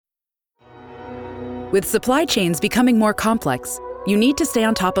With supply chains becoming more complex, you need to stay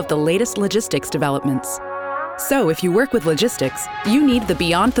on top of the latest logistics developments. So if you work with logistics, you need the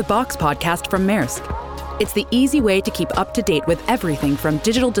Beyond the Box podcast from Maersk. It's the easy way to keep up to date with everything from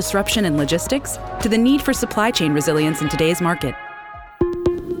digital disruption in logistics to the need for supply chain resilience in today's market.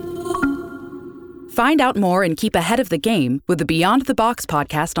 Find out more and keep ahead of the game with the Beyond the Box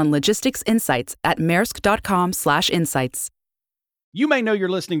podcast on logistics insights at maersk.com/insights. You may know you're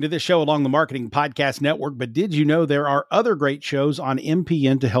listening to this show along the Marketing Podcast Network, but did you know there are other great shows on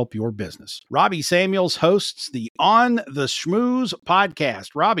MPN to help your business? Robbie Samuels hosts the On the Schmooze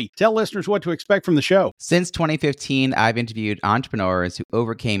podcast. Robbie, tell listeners what to expect from the show. Since 2015, I've interviewed entrepreneurs who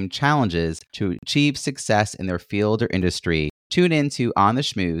overcame challenges to achieve success in their field or industry. Tune in to On the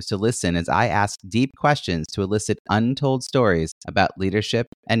Schmooze to listen as I ask deep questions to elicit untold stories about leadership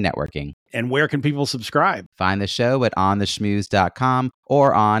and networking. And where can people subscribe? Find the show at ontheschmooze.com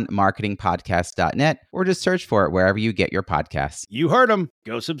or on marketingpodcast.net, or just search for it wherever you get your podcasts. You heard them.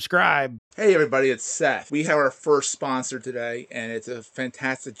 Go subscribe. Hey everybody, it's Seth. We have our first sponsor today, and it's a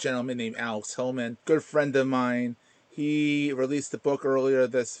fantastic gentleman named Alex Hillman, good friend of mine. He released a book earlier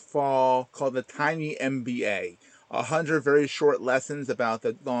this fall called The Tiny MBA. 100 very short lessons about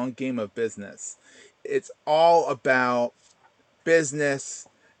the long game of business. It's all about business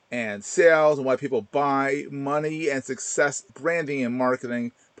and sales and why people buy, money and success, branding and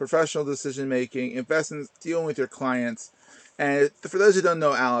marketing, professional decision making, investments, dealing with your clients. And for those who don't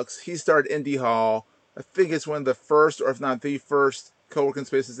know Alex, he started Indie Hall. I think it's one of the first, or if not the first, co-working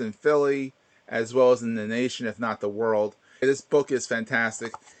spaces in Philly, as well as in the nation, if not the world. This book is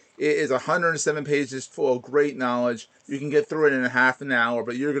fantastic. It is 107 pages full of great knowledge. You can get through it in a half an hour,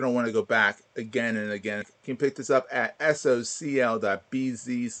 but you're going to want to go back again and again. You can pick this up at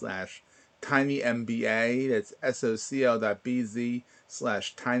socl.bz/tinymba. That's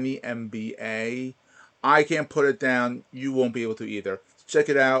socl.bz/tinymba. I can't put it down. You won't be able to either. Check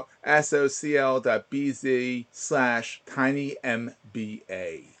it out,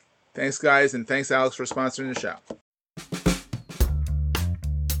 socl.bz/tinymba. Thanks, guys, and thanks, Alex, for sponsoring the show.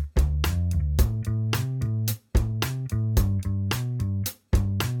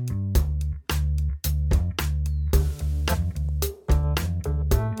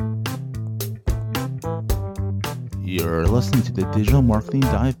 You're listening to the Digital Marketing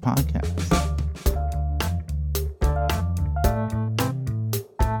Dive podcast.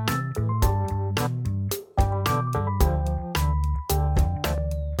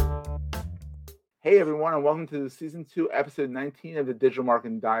 Hey everyone, and welcome to Season 2, Episode 19 of the Digital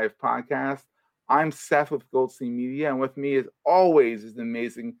Marketing Dive podcast. I'm Seth with Goldstein Media, and with me as always is the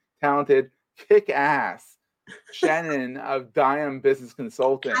amazing, talented, kick-ass Shannon of Diam Business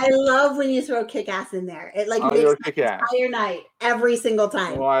Consulting. I love when you throw kick-ass in there. It makes the entire night every single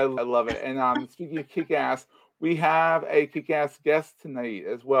time. Well, I love it. And speaking of kick-ass, we have a kick-ass guest tonight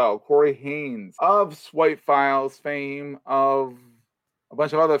as well, Corey Haines of Swipe Files fame, of a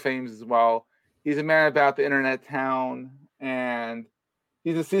bunch of other fames as well. He's a man about the internet town, and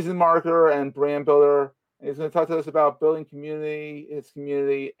he's a seasoned marketer and brand builder. And he's going to talk to us about building his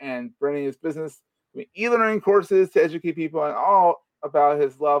community, and branding his business. E-learning courses to educate people, and all about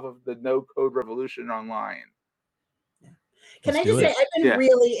his love of the no-code revolution online. Can I just say, I've been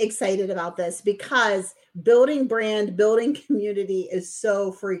really excited about this because building brand, building community is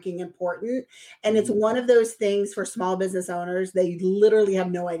so freaking important. And it's one of those things for small business owners, they literally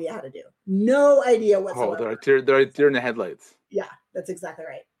have no idea how to do. No idea whatsoever. Oh, they're in the headlights. Yeah, that's exactly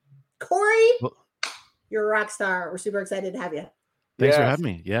right. Corey, you're a rock star. We're super excited to have you. Thanks for having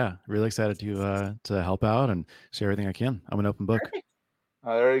me. Yeah, really excited to help out and share everything I can. I'm an open book.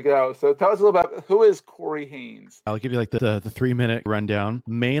 There you go. So tell us a little about, who is Corey Haines? I'll give you like the 3-minute rundown.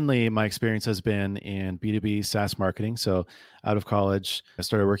 Mainly my experience has been in B2B SaaS marketing. So out of college, I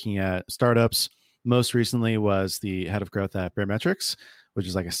started working at startups. Most recently was the head of growth at Barometrics, which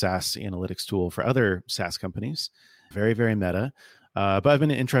is like a SaaS analytics tool for other SaaS companies. Very, very meta. But I've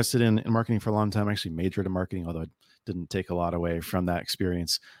been interested in marketing for a long time. I actually majored in marketing, although I didn't take a lot away from that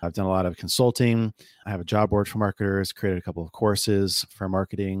experience. I've done a lot of consulting. I have a job board for marketers, created a couple of courses for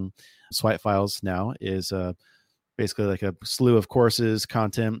marketing. Swipe Files now is basically like a slew of courses,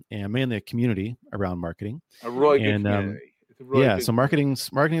 content, and mainly a community around marketing. A really good community. So marketing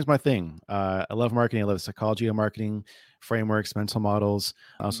is my thing. I love marketing. I love the psychology of marketing, frameworks, mental models.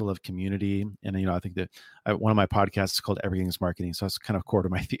 I also love community. And, I think that one of my podcasts is called Everything's Marketing. So that's kind of core to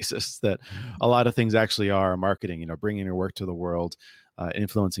my thesis, that a lot of things actually are marketing, bringing your work to the world,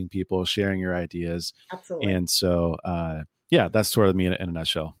 influencing people, sharing your ideas. Absolutely. And so, that's sort of me in a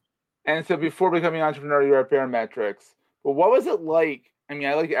nutshell. And so before becoming an entrepreneur, you're at Barometrics. But what was it like I mean,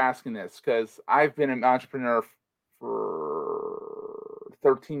 I like asking this because I've been an entrepreneur for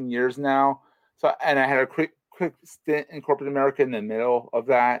 13 years now. So, and I had a quick stint in corporate America in the middle of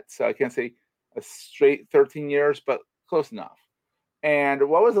that. So I can't say a straight 13 years, but close enough. And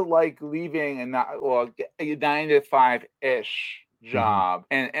what was it like leaving a 9 to 5-ish job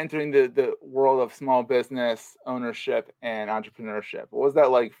and entering the world of small business ownership and entrepreneurship? What was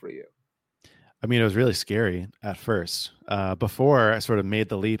that like for you? I mean, it was really scary at first. Before I sort of made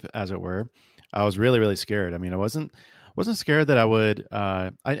the leap, as it were, I was really, really scared. I mean, I wasn't scared that I would.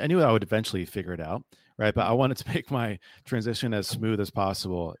 I knew I would eventually figure it out, right? But I wanted to make my transition as smooth as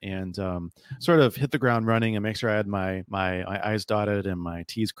possible and sort of hit the ground running and make sure I had my I's dotted and my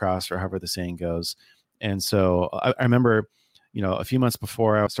T's crossed, or however the saying goes. And so I remember, a few months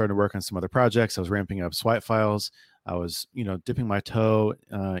before I started to work on some other projects, I was ramping up swipe files. I was, dipping my toe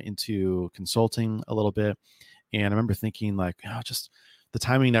into consulting a little bit. And I remember thinking like, just the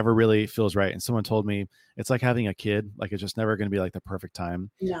timing never really feels right. And someone told me it's like having a kid, like it's just never going to be like the perfect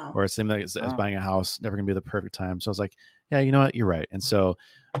time. No. Or it's same like as buying a house, never going to be the perfect time. So I was like, yeah, you know what? You're right. And so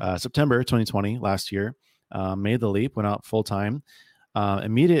September 2020, last year, made the leap, went out full time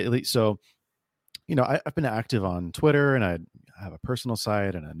immediately. So, I've been active on Twitter, and I have a personal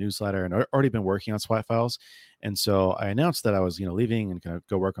site and a newsletter, and I've already been working on swipe files. And so I announced that I was, leaving and going to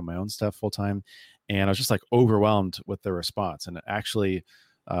go work on my own stuff full time. And I was just like overwhelmed with the response. And actually,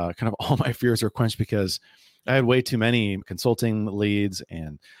 kind of all my fears were quenched because I had way too many consulting leads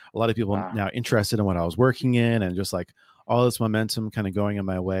and a lot of people now interested in what I was working in, and just like all this momentum kind of going in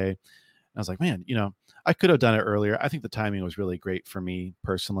my way. And I was like, man, I could have done it earlier. I think the timing was really great for me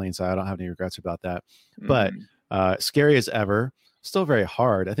personally, and so I don't have any regrets about that. But scary as ever, still very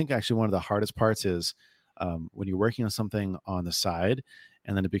hard. I think actually one of the hardest parts is when you're working on something on the side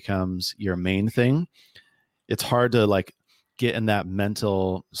and then it becomes your main thing. It's hard to like get in that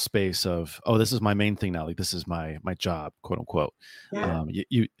mental space of, oh, this is my main thing now. Like this is my job, quote unquote. Yeah.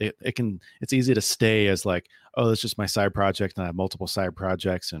 It's easy to stay as like, oh, that's just my side project, and I have multiple side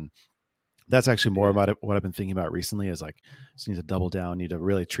projects. And that's actually more about it. What I've been thinking about recently is like, just need to double down, need to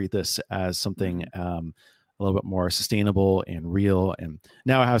really treat this as something a little bit more sustainable and real. And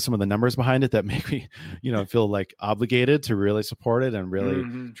now I have some of the numbers behind it that make me, feel like obligated to really support it and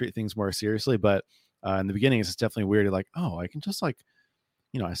really treat things more seriously. But in the beginning, it's definitely weird. Like, oh, I can just like,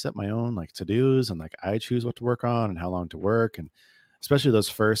 I set my own like to-dos, and like I choose what to work on and how long to work. And especially those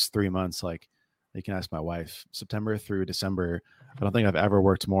first 3 months, like you can ask my wife, September through December, I don't think I've ever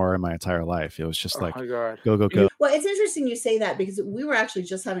worked more in my entire life. It was just like, go, go, go. Well, it's interesting you say that, because we were actually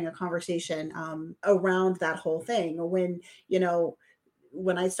just having a conversation around that whole thing.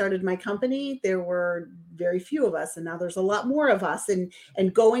 When I started my company, there were very few of us, and now there's a lot more of us. And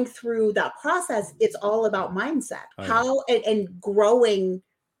going through that process, it's all about mindset, and growing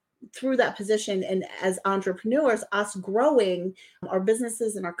through that position. And as entrepreneurs, us growing, our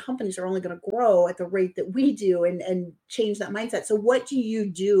businesses and our companies are only going to grow at the rate that we do, and change that mindset. So what do you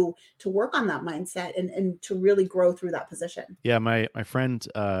do to work on that mindset and to really grow through that position? Yeah, my friend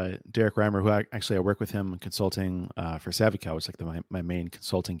Derek Reimer, who I work with him consulting for SavvyCal, which is like my main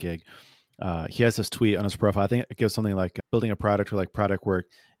consulting gig. He has this tweet on his profile. I think it gives something like, building a product or like product work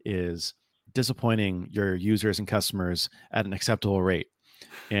is disappointing your users and customers at an acceptable rate.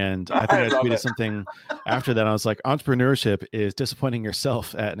 And I think I tweeted something after that. I was like, entrepreneurship is disappointing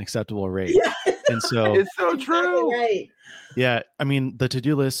yourself at an acceptable rate. Yeah. And so it's so true. Right. Yeah. I mean, the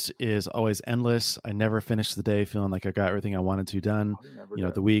to-do list is always endless. I never finish the day feeling like I got everything I wanted to done,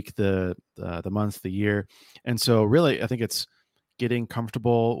 the week, the month, the year. And so really, I think it's getting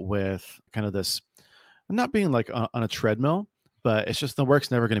comfortable with kind of this, not being like on a treadmill, but it's just the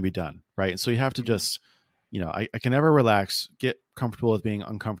work's never going to be done. Right. And so you have to just, I can never relax, get comfortable with being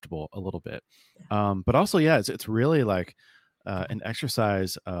uncomfortable a little bit. But also, it's really like an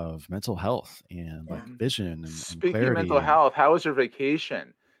exercise of mental health and like vision and Speaking clarity. of mental health, how was your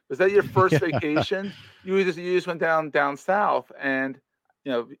vacation? Was that your first vacation? You just went down south, and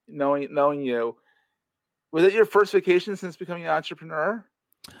knowing you, was it your first vacation since becoming an entrepreneur?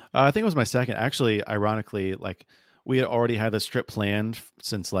 I think it was my second. Actually, ironically, like we had already had this trip planned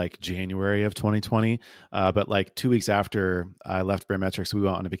since like January of 2020. But like 2 weeks after I left Barometrics, we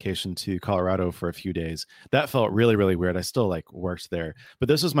went on a vacation to Colorado for a few days. That felt really, really weird. I still like worked there, but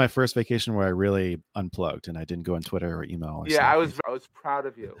this was my first vacation where I really unplugged and I didn't go on Twitter or email. Or I was proud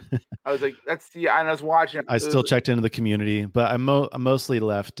of you. I was like, and I was watching. I still checked into the community, but I mostly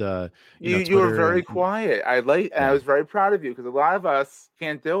left. You were very quiet. I was very proud of you, because a lot of us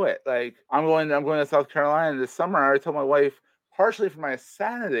can't do it. Like I'm going to South Carolina this summer. I told my wife, partially for my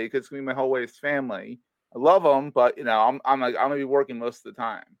sanity, because it's going to be my whole wife's family. I love them, but I'm gonna be working most of the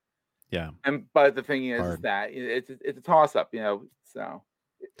time. Yeah. But the thing is that it's a toss up, so.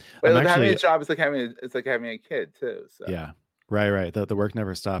 But having a job is like having a kid too. So yeah, right. The work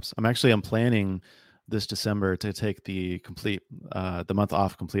never stops. I'm planning this December to take the month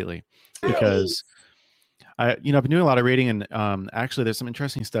off completely, because I've been doing a lot of reading, and actually there's some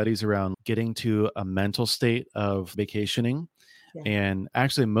interesting studies around getting to a mental state of vacationing. Yeah. And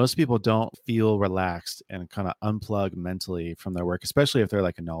actually most people don't feel relaxed and kind of unplug mentally from their work, especially if they're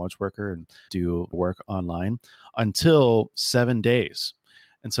like a knowledge worker and do work online, until 7 days.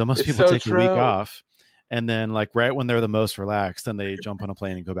 And so most people take a week off, and then like right when they're the most relaxed, then they jump on a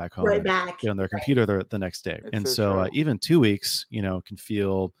plane and go back home, right back, get on their computer the next day. And so even 2 weeks, can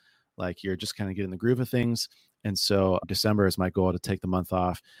feel like you're just kind of getting the groove of things. And so December is my goal, to take the month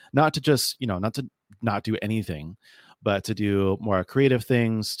off, not to just, not to not do anything, but to do more creative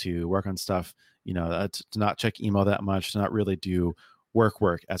things, to work on stuff, to not check email that much, to not really do work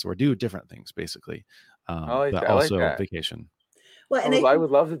as we're do different things basically. But also vacation. Well, and I would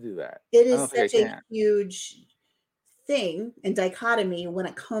love to do that. It is such a huge thing and dichotomy when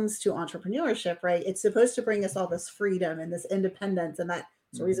it comes to entrepreneurship, right? It's supposed to bring us all this freedom and this independence, and that's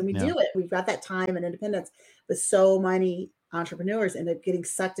the reason we do it. We've got that time and independence, but so many entrepreneurs end up getting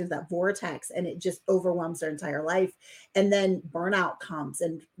sucked into that vortex, and it just overwhelms their entire life. And then burnout comes,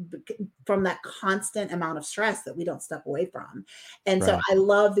 and from that constant amount of stress that we don't step away from. And so I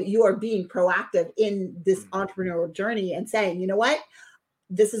love that you are being proactive in this entrepreneurial journey and saying, you know what,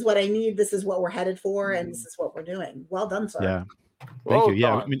 this is what I need, this is what we're headed for, and this is what we're doing. Well done, sir. Yeah. Thank you.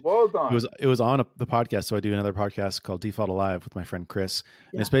 Yeah, well done. It was on the podcast. So I do another podcast called Default Alive with my friend Chris.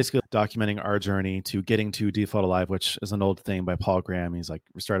 And it's basically documenting our journey to getting to Default Alive, which is an old thing by Paul Graham. He's like,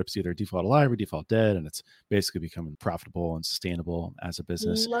 startups either default alive or default dead, and it's basically becoming profitable and sustainable as a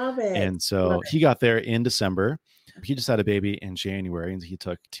business. Love it. And so he got there in December. He just had a baby in January, and he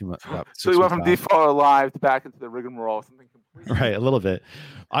took 2 months. So he went from Default Alive back into the rigmarole, something completely. Right, a little bit.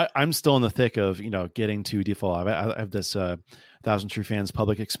 I'm still in the thick of getting to Default Alive. I have this 1,000 True Fans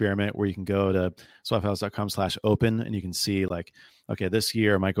public experiment where you can go to swipefiles.com/open, and you can see like, okay, this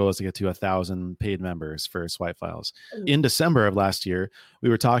year my goal is to get to 1,000 paid members for Swipe Files. In December of last year, we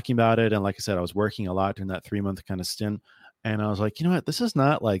were talking about it, and like I said, I was working a lot during that 3-month kind of stint, and I was like, you know what, this is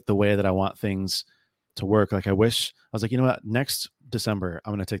not like the way that I want things to work. Like I was like, you know what, next December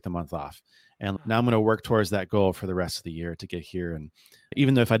I'm going to take the month off, and now I'm going to work towards that goal for the rest of the year to get here. And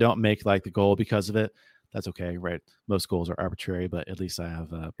even though if I don't make like the goal because of it, that's okay, right? Most goals are arbitrary, but at least I have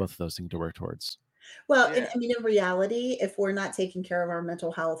both of those things to work towards. Well, I mean, in reality, if we're not taking care of our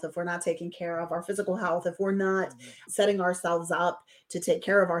mental health, if we're not taking care of our physical health, if we're not setting ourselves up to take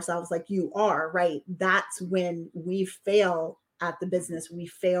care of ourselves like you are, right? That's when we fail at the business. We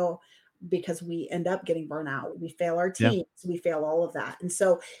fail because we end up getting burnout. We fail our teams. We fail all of that. And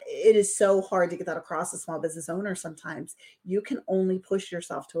so it is so hard to get that across to small business owners. Sometimes you can only push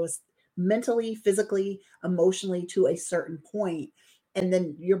yourself to mentally, physically, emotionally to a certain point, and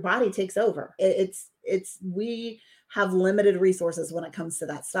then your body takes over. We have limited resources when it comes to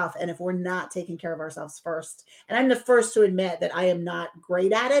that stuff. And if we're not taking care of ourselves first, and I'm the first to admit that I am not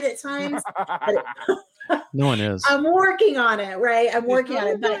great at it at times. No one is. I'm working on it, right? I'm working on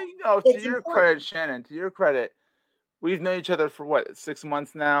it. But to your credit, Shannon, to your credit, we've known each other for what, 6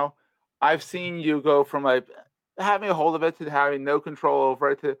 months now. I've seen you go from like having a hold of it to having no control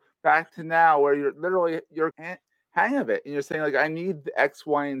over it to back to now where you're hang of it, and you're saying like, I need the X,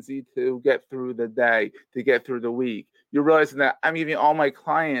 Y, and Z to get through the day, to get through the week. You're realizing that I'm giving all my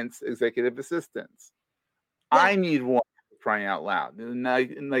clients executive assistants. I need one, crying out loud, and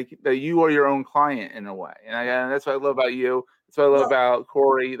like that you are your own client in a way, and that's what I love about you. That's what I love about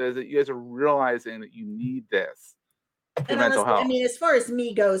Corey. That you guys are realizing that you need this. And honestly, I mean, as far as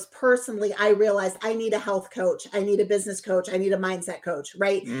me goes, personally, I realized I need a health coach. I need a business coach. I need a mindset coach,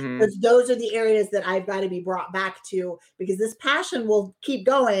 right? Because those are the areas that I've got to be brought back to, because this passion will keep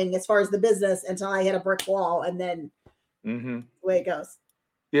going as far as the business until I hit a brick wall, and then the way it goes.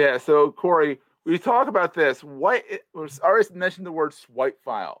 Yeah. So Corey, we talk about this. I already mentioned the word swipe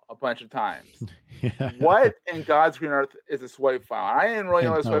file a bunch of times. What in God's green earth is a swipe file? I didn't really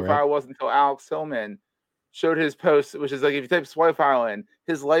know what a swipe file was until Alex Hillman showed his post, which is like, if you type swipe file in,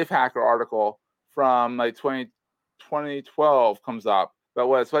 his Life Hacker article from like 2012 comes up about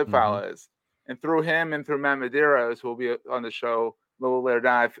what a swipe file is. And through him and through Matt Medeiros, who will be on the show a little later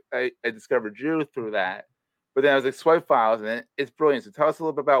down, I discovered you through that. But then I was like, swipe files, and it's brilliant. So tell us a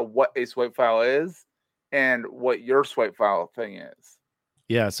little bit about what a swipe file is and what your swipe file thing is.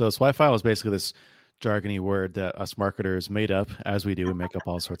 Yeah, so a swipe file is basically this jargony word that us marketers made up, as we do. We make up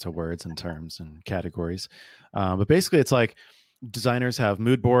all sorts of words and terms and categories. But basically, it's like designers have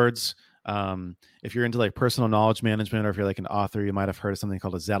mood boards. If you're into like personal knowledge management, or if you're like an author, you might have heard of something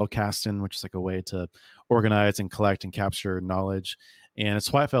called a Zettelkasten, which is like a way to organize and collect and capture knowledge. And a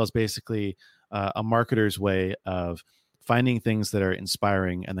swipe file is basically a marketer's way of finding things that are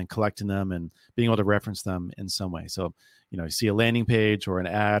inspiring and then collecting them and being able to reference them in some way. So, you see a landing page or an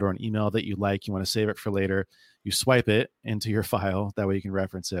ad or an email that you like, you want to save it for later, you swipe it into your file. That way you can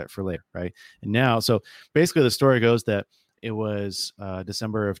reference it for later, right? And now, so basically the story goes that it was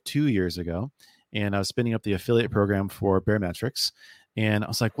December of 2 years ago, and I was spinning up the affiliate program for Barometrics. And I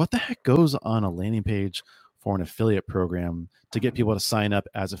was like, what the heck goes on a landing page for an affiliate program to get people to sign up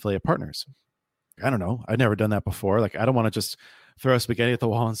as affiliate partners? I don't know. I'd never done that before. Like, I don't want to just throw spaghetti at the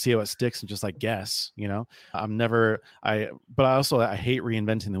wall and see how it sticks and just like guess, but I hate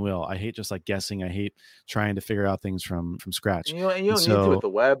reinventing the wheel. I hate just like guessing. I hate trying to figure out things from scratch. And you don't need to with the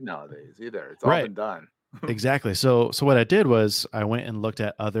web nowadays either. It's all been done. Exactly. So what I did was I went and looked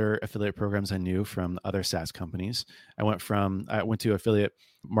at other affiliate programs I knew from other SaaS companies. I went to affiliate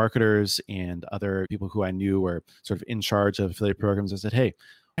marketers and other people who I knew were sort of in charge of affiliate programs. I said, hey,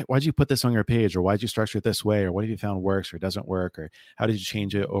 why'd you put this on your page, or why'd you structure it this way, or what have you found works or doesn't work, or how did you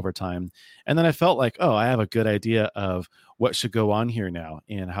change it over time? And then I felt like, oh, I have a good idea of what should go on here now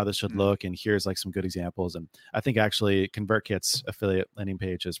and how this should look. And here's like some good examples. And I think actually ConvertKit's affiliate landing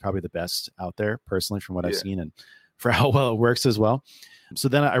page is probably the best out there personally from what I've seen and for how well it works as well. So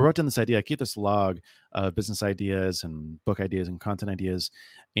then I wrote down this idea. I keep this log of business ideas and book ideas and content ideas.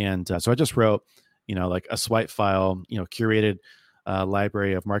 And so I just wrote, like a swipe file, curated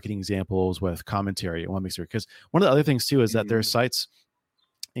library of marketing examples with commentary. I want to make sure, because one of the other things too is that there are sites,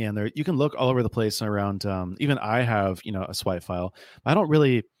 and you can look all over the place around. Even I have a swipe file. I don't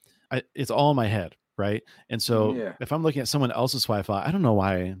really. It's all in my head, right? And so if I'm looking at someone else's swipe file, I don't know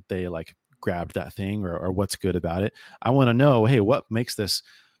why they like grabbed that thing or what's good about it. I want to know, hey, what makes this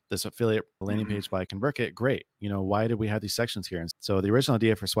affiliate landing page by ConvertKit great? Why did we have these sections here? And so the original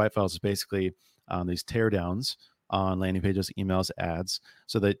idea for swipe files is basically these teardowns on landing pages, emails, ads,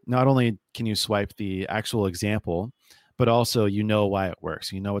 so that not only can you swipe the actual example, but also why it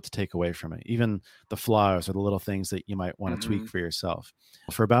works. You know what to take away from it. Even the flaws or the little things that you might want to tweak for yourself.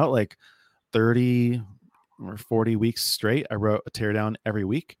 For about like 30 or 40 weeks straight, I wrote a teardown every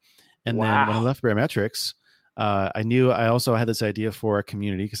week. And then when I left Barometrics, I knew I also had this idea for a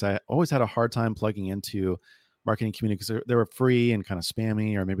community, because I always had a hard time plugging into marketing community because they were free and kind of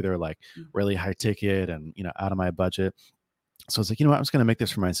spammy, or maybe they were like really high ticket and out of my budget. So I was like, I'm just going to make this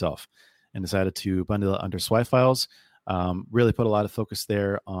for myself, and decided to bundle it under swipe files. Really put a lot of focus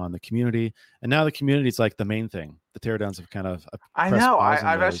there on the community, and now the community is like the main thing. The teardowns have kind of I know.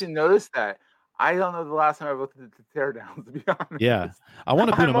 I've actually noticed that. I don't know the last time I looked at the teardowns, to be honest. Yeah, I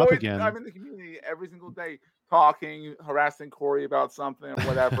want to boot them up again. I'm in the community every single day, talking, harassing Corey about something or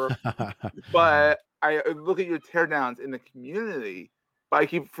whatever. But I look at your teardowns in the community, but I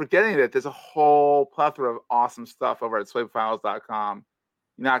keep forgetting that there's a whole plethora of awesome stuff over at swipefiles.com.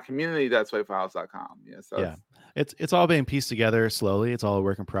 Not community.swipefiles.com. So it's all being pieced together slowly. It's all a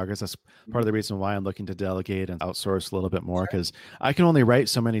work in progress. That's part of the reason why I'm looking to delegate and outsource a little bit more, because I can only write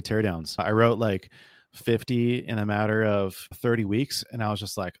so many teardowns. I wrote like 50 in a matter of 30 weeks, and I was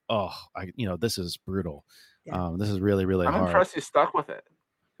just like, this is brutal. This is really, really hard. I'm impressed you stuck with it.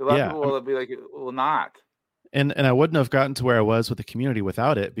 A lot of people will be like, it will not. And I wouldn't have gotten to where I was with the community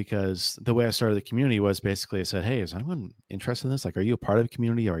without it, because the way I started the community was basically I said, hey, is anyone interested in this? Like, are you a part of the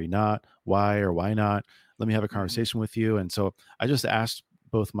community? Or are you not? Why or why not? Let me have a conversation with you. And so I just asked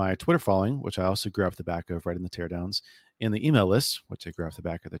both my Twitter following, which I also grew off the back of right in the teardowns, and the email list, which I grew off the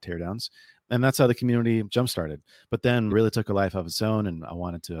back of the teardowns. And that's how the community jump started. But then really took a life of its own, and I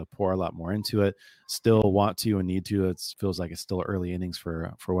wanted to pour a lot more into it. Still want to and need to. It feels like it's still early innings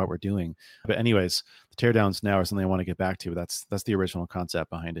for what we're doing. But anyways, the teardowns now are something I want to get back to. That's the original concept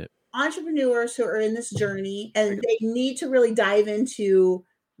behind it. Entrepreneurs who are in this journey, and they need to really dive into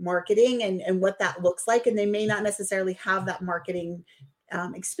marketing and what that looks like. And they may not necessarily have that marketing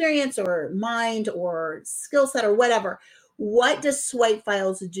experience or mind or skill set or whatever. What does Swipe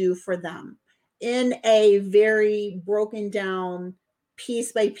Files do for them in a very broken down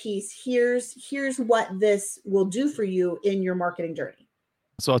piece by piece? Here's what this will do for you in your marketing journey.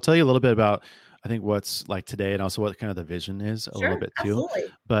 So I'll tell you a little bit about, I think, what's like today, and also what kind of the vision is a little bit too.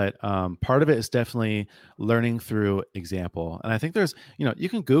 Absolutely. But part of it is definitely learning through example. And I think there's, you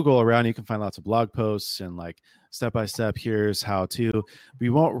can Google around, you can find lots of blog posts and like step-by-step, here's how to, but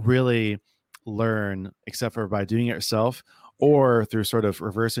you won't really learn except for by doing it yourself, or through sort of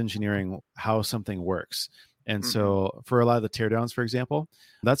reverse engineering how something works. And so for a lot of the teardowns, for example,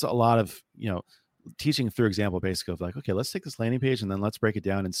 that's a lot of, teaching through example, basically, of like, okay, let's take this landing page and then let's break it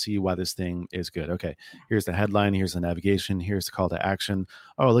down and see why this thing is good. Okay, here's the headline, here's the navigation, here's the call to action.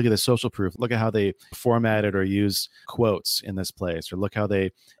 Oh, look at the social proof. Look at how they formatted or use quotes in this place, or look how they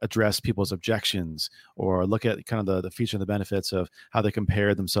address people's objections, or look at kind of the feature and the benefits of how they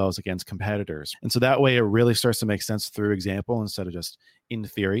compare themselves against competitors. And so that way it really starts to make sense through example instead of just in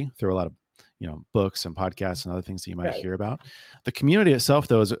theory through a lot of books and podcasts and other things that you might hear about. The community itself,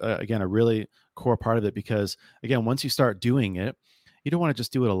 though, is again a really core part of it, because again, once you start doing it, you don't want to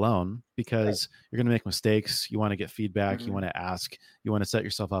just do it alone, because you're going to make mistakes. You want to get feedback. You want to ask. You want to set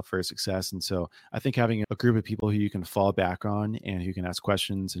yourself up for success. And so I think having a group of people who you can fall back on and who can ask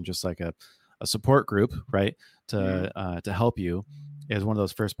questions, and just like a support group, right, to help you, is one of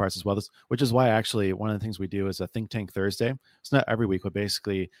those first parts as well. Which is why actually one of the things we do is a Think Tank Thursday. It's not every week, but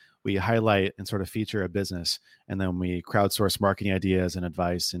basically we highlight and sort of feature a business, and then we crowdsource marketing ideas and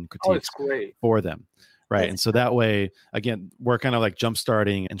advice and critiques for them. Right. And so that way, again, we're kind of like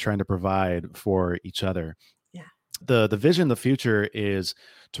jumpstarting and trying to provide for each other. Yeah. The vision, the future is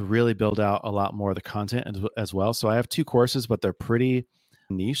to really build out a lot more of the content as well. So I have 2 courses, but they're pretty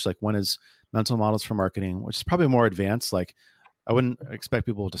niche. Like one is Mental Models for Marketing, which is probably more advanced. Like I wouldn't expect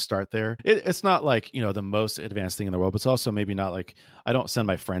people to start there. It's not like, the most advanced thing in the world, but it's also maybe not like, I don't send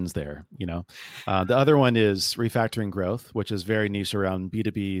my friends there, The other one is Refactoring Growth, which is very niche around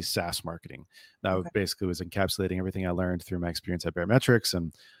B2B SaaS marketing. That basically was encapsulating everything I learned through my experience at Barometrics,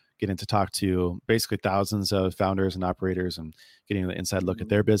 and getting to talk to basically thousands of founders and operators and getting the inside look at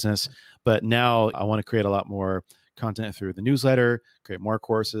their business. But now I want to create a lot more content through the newsletter, create more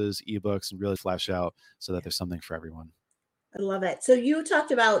courses, ebooks, and really flesh out so that there's something for everyone. I love it. So you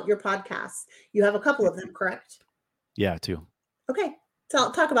talked about your podcasts. You have a couple of them, correct? Yeah, 2. Okay.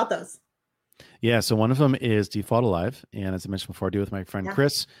 So talk about those. Yeah. So one of them is Default Alive. And as I mentioned before, I do it with my friend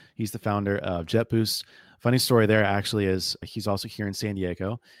Chris. He's the founder of JetBoost. Funny story there actually is he's also here in San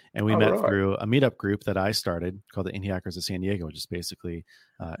Diego. And we met through a meetup group that I started called the Indie Hackers of San Diego, which is basically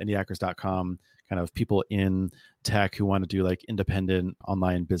indiehackers.com, kind of people in tech who want to do like independent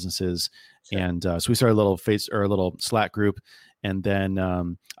online businesses. And so we started a little Slack group. And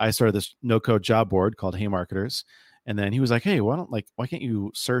then I started this no-code job board called Hey Marketers. And then he was like, hey, why can't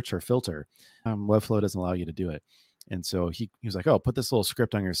you search or filter? Webflow doesn't allow you to do it. And so he was like, oh, put this little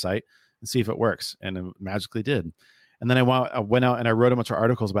script on your site and see if it works. And it magically did. And then I went out and I wrote a bunch of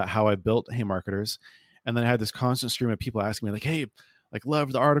articles about how I built Hey Marketers. And then I had this constant stream of people asking me like, hey, like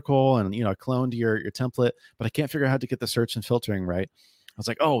loved the article, and I cloned your template, but I can't figure out how to get the search and filtering right. I was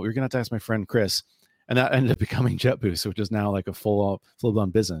like, oh, you're gonna have to ask my friend Chris. And that ended up becoming JetBoost, which is now like a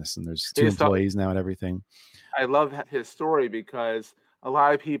full-blown business. And there's 2 employees now and everything. I love his story because a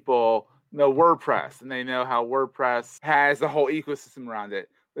lot of people know WordPress and they know how WordPress has the whole ecosystem around it.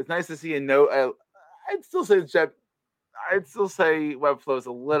 But it's nice to see I'd still say Webflow is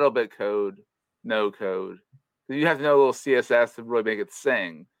a little bit no code. You have to know a little CSS to really make it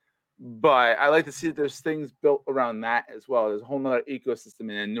sing. But I like to see that there's things built around that as well. There's a whole nother ecosystem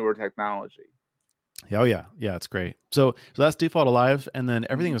in a newer technology. Oh yeah. Yeah, it's great. So that's Default Alive. And then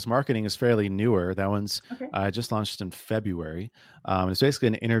Everything is Marketing is fairly newer. That one's just launched in February. It's basically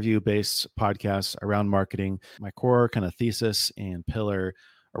an interview-based podcast around marketing. My core kind of thesis and pillar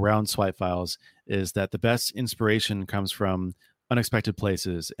around Swipe Files is that the best inspiration comes from unexpected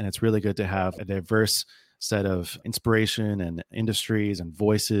places. And it's really good to have a diverse set of inspiration and industries and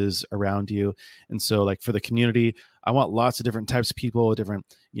voices around you. And so like for the community, I want lots of different types of people, different,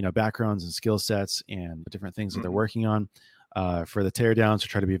 backgrounds and skill sets and different things that they're working on. For the teardowns, to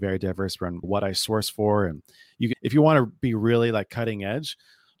try to be very diverse around what I source for. And if you want to be really like cutting edge,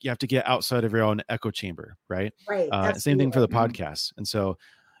 you have to get outside of your own echo chamber, right? Right. Same thing for the podcast. And so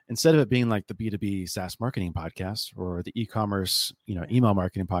instead of it being like the B2B SaaS marketing podcast or the e-commerce, email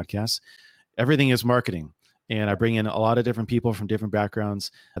marketing podcast, everything is marketing. And I bring in a lot of different people from different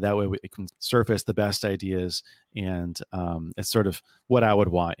backgrounds. That way we can surface the best ideas. And it's sort of what I would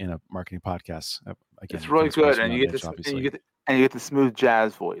want in a marketing podcast. Again, it's really good. And you get the smooth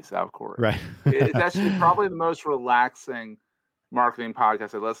jazz voice, of course. Right. It's actually probably the most relaxing marketing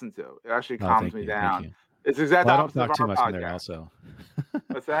podcast I listen to. It actually calms me down. It's exactly. I don't talk too much in there also.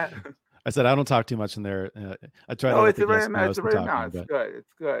 What's that? I said I don't talk too much in there. I try to. Oh, it's good.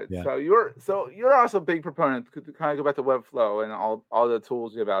 It's good. Yeah. So you're also a big proponent. To kind of go back to Webflow and all the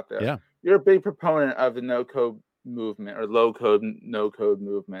tools you have out there. Yeah. You're a big proponent of the no code movement or low code, no code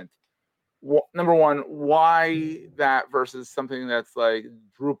movement. Number one, why that versus something that's like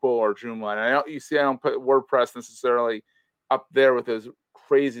Drupal or Joomla? And I don't put WordPress necessarily up there with those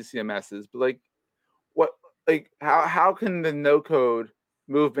crazy CMSs. But how can the no code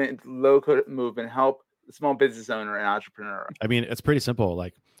movement, low code movement help the small business owner and entrepreneur? I mean, it's pretty simple.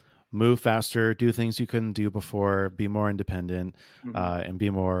 Like, move faster, do things you couldn't do before, be more independent, and be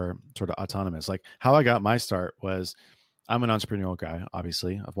more sort of autonomous. Like, how I got my start was, I'm an entrepreneurial guy,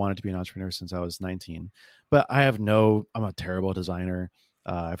 obviously. I've wanted to be an entrepreneur since I was 19, but I'm a terrible designer.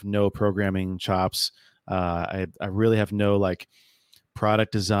 I have no programming chops. I really have no like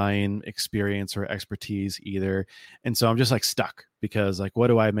product design experience or expertise either. And so I'm just like stuck, because like, what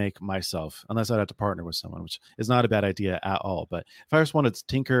do I make myself, unless I'd have to partner with someone, which is not a bad idea at all. But if I just wanted to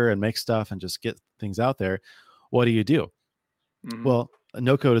tinker and make stuff and just get things out there, what do you do? Well,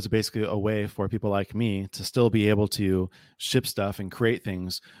 no code is basically a way for people like me to still be able to ship stuff and create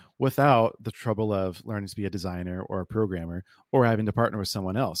things without the trouble of learning to be a designer or a programmer or having to partner with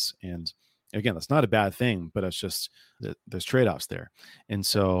someone else. And again, that's not a bad thing, but it's just there's trade-offs there. And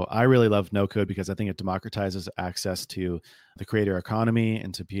so I really love no code because I think it democratizes access to the creator economy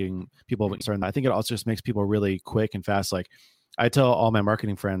and to being people starting. I think it also just makes people really quick and fast. Like, I tell all my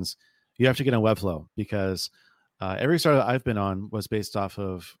marketing friends, you have to get on Webflow, because every startup I've been on was based off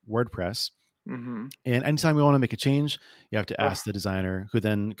of WordPress. And anytime you want to make a change, you have to ask the designer, who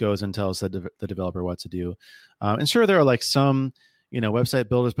then goes and tells the developer what to do. And sure, there are like some, website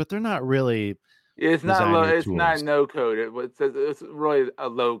builders, but they're not really. It's not no code. It's really a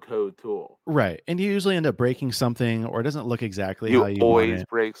low code tool. Right. And you usually end up breaking something, or it doesn't look exactly how you want it. You always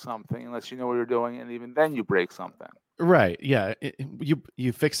break something unless you know what you're doing. And even then you break something. Right. Yeah.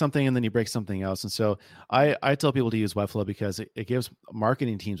 You fix something and then you break something else. And so I tell people to use Webflow because it gives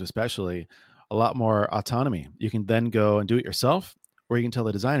marketing teams especially a lot more autonomy. You can then go and do it yourself, or you can tell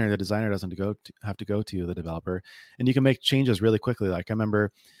the designer doesn't have to go to the developer, and you can make changes really quickly. Like, I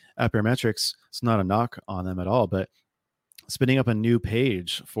remember at Barometrics, it's not a knock on them at all, but spinning up a new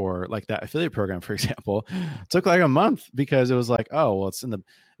page for like that affiliate program, for example, took like a month, because it was like, oh, well, it's in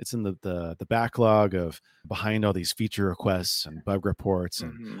the backlog of behind all these feature requests and bug reports.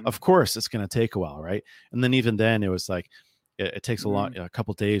 And of course it's going to take a while. Right. And then even then it was like, it takes a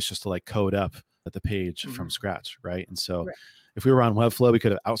couple days just to like code up the page from scratch. Right. And so if we were on Webflow, we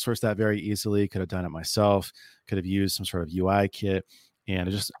could have outsourced that very easily, could have done it myself, could have used some sort of UI kit. And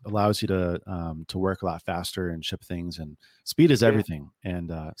it just allows you to work a lot faster and ship things, and speed is everything.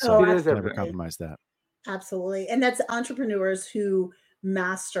 And so never compromise that. Absolutely. And that's entrepreneurs who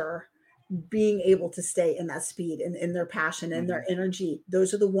master being able to stay in that speed and in their passion and their energy.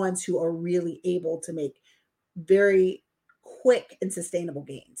 Those are the ones who are really able to make very quick and sustainable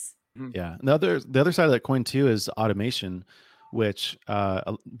gains. Yeah. The other side of that coin too is automation, which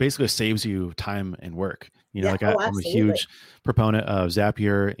basically saves you time and work. I'm a huge proponent of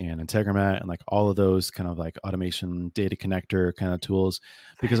Zapier and Integromat and like all of those kind of like automation data connector kind of tools,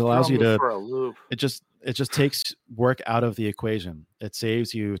 because it allows you to, it just takes work out of the equation. It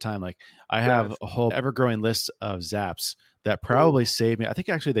saves you time. Like, I have a whole ever-growing list of Zaps that probably save me. I think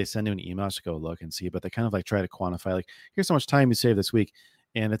actually they send you an email to go look and see, but they kind of like try to quantify, like, here's how much time you saved this week.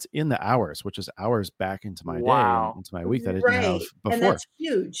 And it's in the hours, which is hours back into my day and into my week that I didn't have before. And that's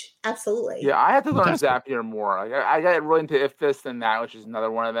huge. Absolutely. Yeah, I have to learn Zapier more. I got really into If This Then That, which is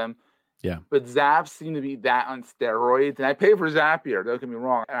another one of them. Yeah. But Zaps seem to be that on steroids. And I pay for Zapier, don't get me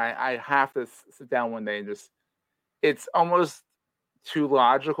wrong. And I have to sit down one day and it's almost too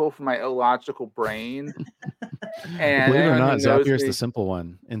logical for my illogical brain. And believe it or not, Zapier is the simple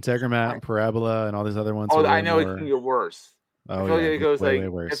one. Integromat, Parabola, and all these other ones. Oh, I know it can get worse. Oh, yeah, it goes way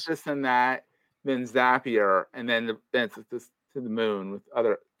like worse. If This Then That, then Zapier, and then it's to the moon with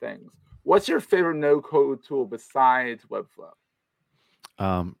other things. What's your favorite no-code tool besides Webflow?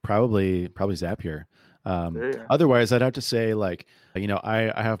 Probably Zapier. Otherwise, I'd have to say, like,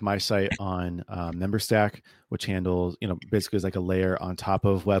 I have my site on MemberStack, which handles, basically is like a layer on top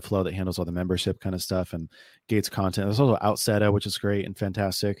of Webflow that handles all the membership kind of stuff and gates content. There's also Outseta, which is great and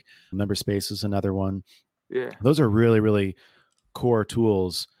fantastic. MemberSpace is another one. Yeah, those are really, really core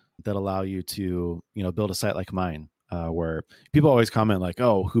tools that allow you to, build a site like mine, where people always comment like,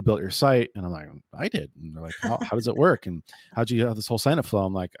 oh, who built your site? And I'm like, I did. And they're like, how does it work? And how'd you have this whole sign up flow?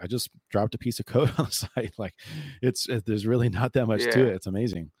 I'm like, I just dropped a piece of code on the site. Like, there's really not that much to it. It's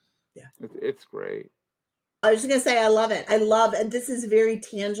amazing. Yeah, it's great. I was just going to say, I love it. And this is very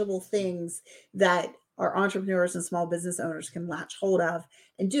tangible things that our entrepreneurs and small business owners can latch hold of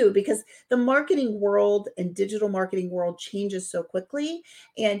and do, because the marketing world and digital marketing world changes so quickly.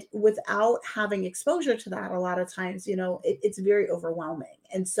 And without having exposure to that, a lot of times, it's very overwhelming.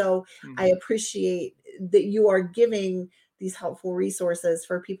 And so I appreciate that you are giving these helpful resources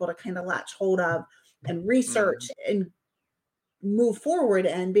for people to kind of latch hold of and research and move forward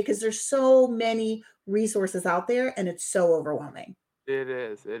in, because there's so many resources out there and it's so overwhelming. It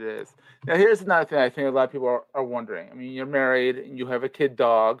is. Now, here's another thing I think a lot of people are wondering. I mean, you're married and you have a kid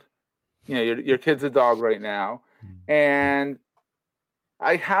dog. Your kid's a dog right now. And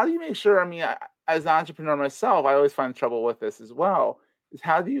how do you make sure, as an entrepreneur myself, I always find trouble with this as well, is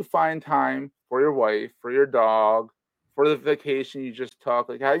how do you find time for your wife, for your dog, for the vacation you just took?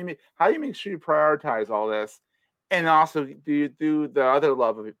 Like, how do you make sure you prioritize all this? And also, do you do the other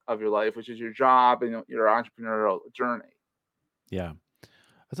love of your life, which is your job and your entrepreneurial journey? Yeah,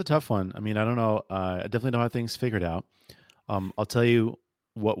 that's a tough one. I mean, I don't know. I definitely don't have things figured out. I'll tell you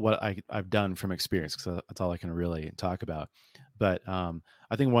what I've done from experience, because that's all I can really talk about. But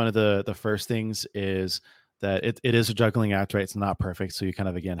I think one of the first things is that it is a juggling act, right? It's not perfect. So you kind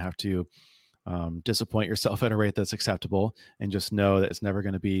of, again, have to disappoint yourself at a rate that's acceptable, and just know that it's never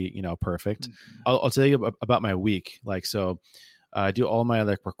going to be, perfect. I'll tell you about my week. So I do all my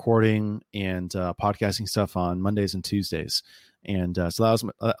recording and podcasting stuff on Mondays and Tuesdays. And so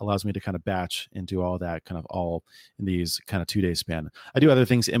that allows me to kind of batch and do all that kind of all in these kind of 2 day span. I do other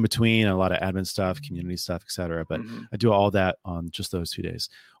things in between, a lot of admin stuff, community stuff, etc. But I do all that on just those 2 days.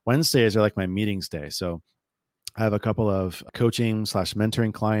 Wednesdays are like my meetings day. So I have a couple of coaching /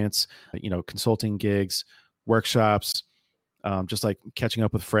 mentoring clients, consulting gigs, workshops, just like catching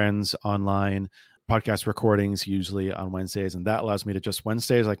up with friends online, podcast recordings usually on Wednesdays. And that allows me to just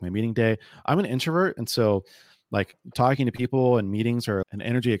Wednesdays, like my meeting day. I'm an introvert. And so talking to people and meetings are an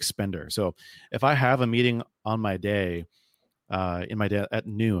energy expender. So if I have a meeting on my day, in my day at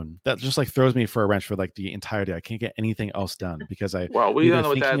noon, that just throws me for a wrench for the entire day. I can't get anything else done because we don't know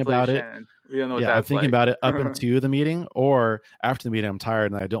what that's about like, it. We don't know what yeah, that's I'm thinking like. about it up into the meeting, or after the meeting, I'm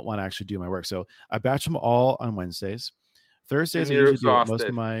tired and I don't want to actually do my work. So I batch them all on Wednesdays. Thursdays, I usually do most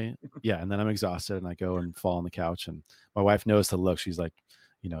of my, and then I'm exhausted and I go and fall on the couch, and my wife knows the look. She's like,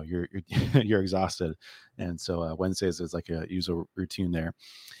 you're you're exhausted. And so Wednesdays is like a usual routine there.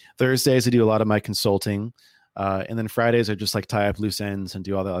 Thursdays, I do a lot of my consulting. And then Fridays, I just tie up loose ends and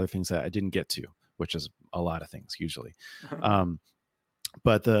do all the other things that I didn't get to, which is a lot of things usually.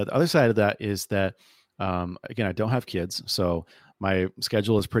 But the other side of that is that, again, I don't have kids. So my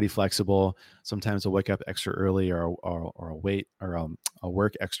schedule is pretty flexible. Sometimes I'll wake up extra early, or I'll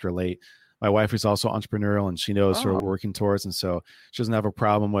work extra late. My wife is also entrepreneurial, and she knows what we're working towards. And so she doesn't have a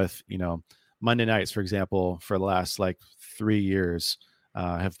problem with, Monday nights, for example, for the last 3 years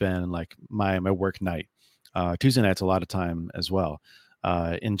have been my work night. Tuesday nights a lot of time as well.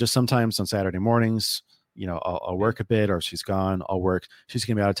 And just sometimes on Saturday mornings, I'll work a bit, or she's gone, I'll work. She's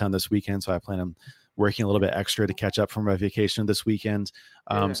going to be out of town this weekend, so I plan on working a little bit extra to catch up from my vacation this weekend.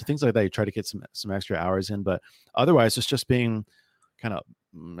 So things like that, you try to get some extra hours in, but otherwise it's just being kind of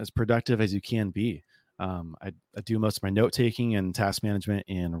as productive as you can be. I do most of my note taking and task management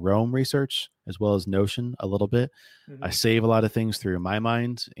in Rome research, as well as Notion a little bit. I save a lot of things through My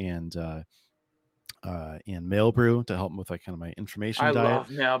Mind and Mailbrew to help me with kind of my information diet. I love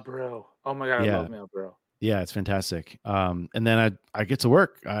Mailbrew. Oh my God, I love Mailbrew. Yeah, it's fantastic. And then I get to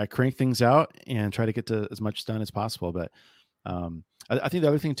work. I crank things out and try to get to as much done as possible. But I think the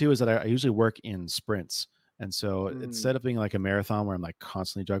other thing too is that I usually work in sprints. And so instead of being a marathon where I'm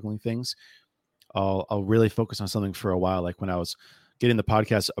constantly juggling things, I'll really focus on something for a while. Like when I was getting the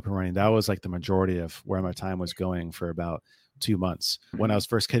podcast up and running, that was the majority of where my time was going for about 2 months. When I was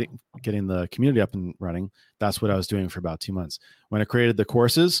first getting the community up and running, that's what I was doing for about 2 months. When I created the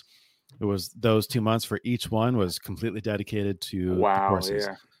courses, it was those 2 months for each one was completely dedicated to the courses.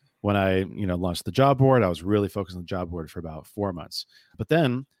 Yeah. When I, launched the job board, I was really focused on the job board for about 4 months. But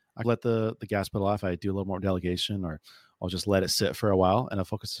then I let the gas pedal off. I do a little more delegation, or I'll just let it sit for a while and I'll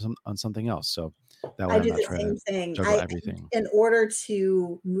focus on something else. So that way I do the same thing. Everything. In order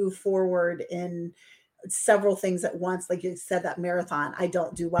to move forward in several things at once, like you said, that marathon, I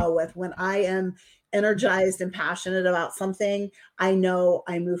don't do well with. When I am energized and passionate about something, I know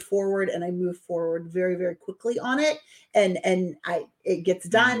I move forward, and I move forward very, very quickly on it. And it gets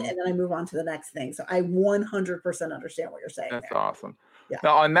done, and then I move on to the next thing. So I 100% understand what you're saying. That's awesome. Yeah.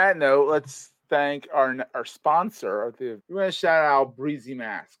 Now, on that note, let's thank our sponsor. We're going to shout out Breezy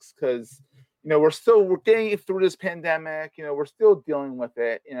Masks, because we're getting through this pandemic. We're still dealing with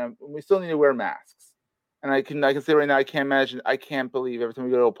it. We still need to wear masks. And I can say right now, I can't believe every time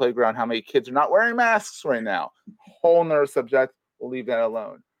we go to a playground how many kids are not wearing masks right now. Whole nother subject. We'll leave that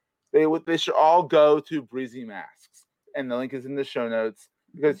alone. They should all go to Breezy Masks, and the link is in the show notes,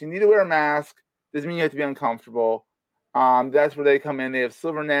 because you need to wear a mask. Doesn't mean you have to be uncomfortable. That's where they come in. They have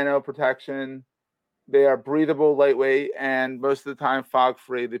silver nano protection. They are breathable, lightweight, and most of the time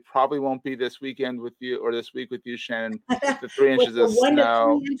fog-free. They probably won't be this weekend with you or this week with you, Shannon. The 3 inches of 1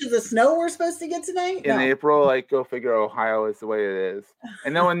 snow. to 3 inches of snow we're supposed to get tonight? In April, like, go figure, Ohio is the way it is.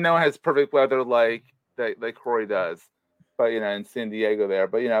 And no one has perfect weather like Corey does. But, in San Diego there.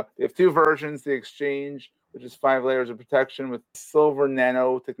 But, they have 2 versions, the Exchange, which is 5 layers of protection with silver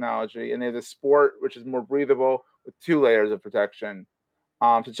nano technology. And they have the Sport, which is more breathable with 2 layers of protection.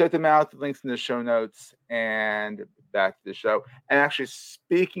 So check them out. The link's in the show notes. And back to the show. And actually,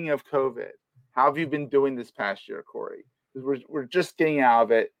 speaking of COVID, how have you been doing this past year, Corey? Because we're just getting out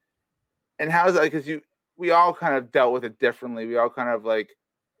of it. And how is that? Because we all kind of dealt with it differently. We all kind of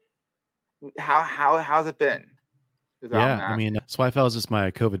how's it been? Yeah, I mean, Swifel is just my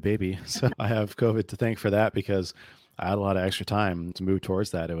COVID baby. So I have COVID to thank for that because I had a lot of extra time to move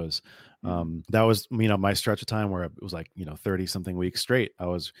towards that. It was, that was, my stretch of time where it was 30 something weeks straight. I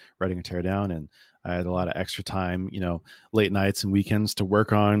was writing a tear down and I had a lot of extra time, late nights and weekends to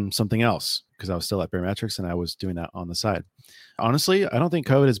work on something else because I was still at Barometrics and I was doing that on the side. Honestly, I don't think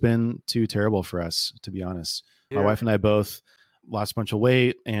COVID has been too terrible for us, to be honest. Yeah. My wife and I both lost a bunch of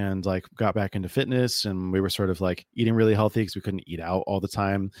weight and got back into fitness, and we were sort of eating really healthy because we couldn't eat out all the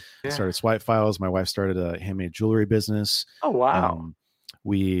time. Yeah. Started Swipe Files. My wife started a handmade jewelry business. Oh, wow.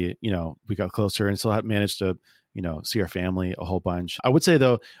 We got closer and still had managed to, see our family a whole bunch. I would say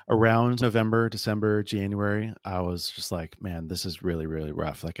though, around November, December, January, I was just man, this is really, really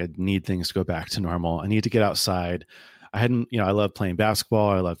rough. I need things to go back to normal. I need to get outside. I love playing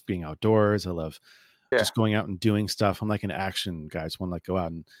basketball. I love being outdoors. I love just going out and doing stuff. I'm an action guy. I just want to go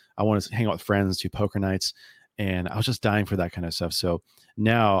out and I want to hang out with friends, do poker nights. And I was just dying for that kind of stuff. So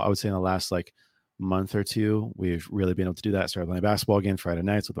now I would say in the last month or two, we've really been able to do that. Started playing basketball again Friday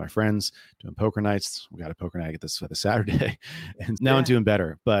nights with my friends, doing poker nights. We got a poker night this Saturday. And now I'm doing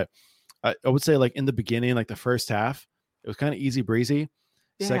better. But I would say in the beginning, the first half, it was kind of easy breezy.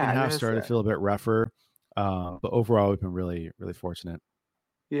 Second half started to feel a bit rougher. But overall, we've been really, really fortunate.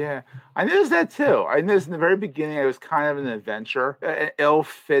 Yeah, I noticed that too. I noticed in the very beginning, it was kind of an adventure, an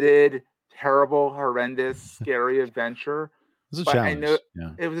ill-fitted, terrible, horrendous, scary adventure. It was a challenge.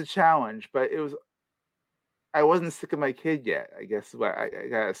 It was a challenge, but I wasn't sick of my kid yet, I guess is what I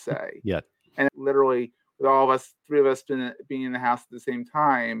gotta say. Yeah. And literally, with all of us, 3 of us being in the house at the same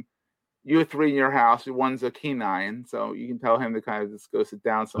time, you have 3 in your house, one's a canine, so you can tell him to kind of just go sit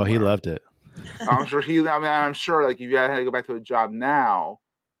down somewhere. Oh, he loved it. I'm sure if you had to go back to a job now,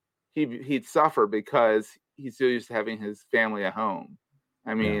 he'd suffer because he's so used to having his family at home.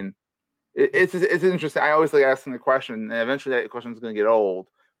 I mean, it's interesting. I always asking the question, and eventually that question is going to get old.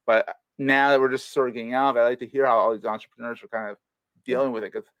 But now that we're just sort of getting out of it, I like to hear how all these entrepreneurs are kind of dealing with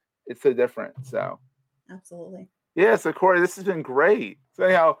it because it's so different. So, absolutely. Yeah. So, Corey, this has been great. So,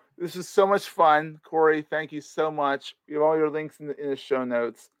 anyhow, this was so much fun. Corey, thank you so much. We have all your links in the show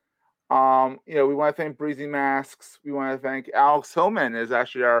notes. We want to thank Breezy Masks. We want to thank Alex Hillman is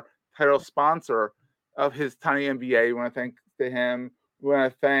actually our title sponsor of his Tiny MBA. We want to thank him. We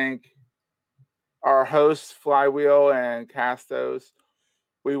want to thank our hosts, Flywheel and Castos.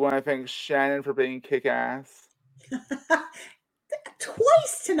 We want to thank Shannon for being kick-ass.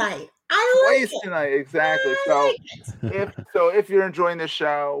 Twice tonight. Twice tonight, exactly. If you're enjoying the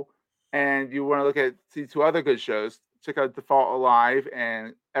show and you want to see 2 other good shows, check out Default Alive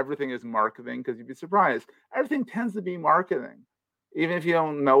and Everything is Marketing, because you'd be surprised. Everything tends to be marketing. Even if you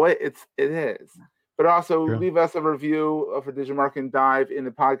don't know it, it is. But also leave us a review for Digital Marketing Dive in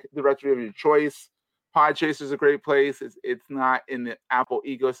the podcast directory of your choice. Podchaser is a great place. It's not in the Apple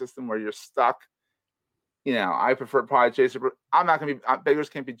ecosystem where you're stuck. I prefer Podchaser, but I'm not going to be, beggars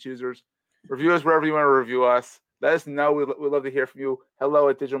can't be choosers. Review us wherever you want to review us. Let us know. We'd love to hear from you. Hello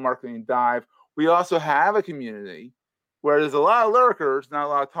at Digital Marketing Dive. We also have a community where there's a lot of lurkers, not a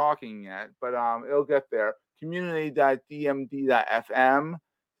lot of talking yet, but it'll get there. Community.dmd.fm.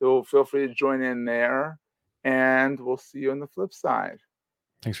 So feel free to join in there, and we'll see you on the flip side.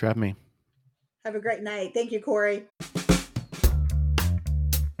 Thanks for having me. Have a great night. Thank you, Corey.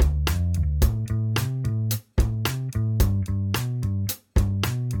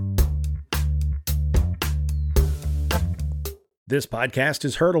 This podcast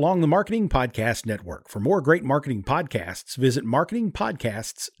is heard along the Marketing Podcast Network. For more great marketing podcasts, visit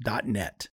marketingpodcasts.net.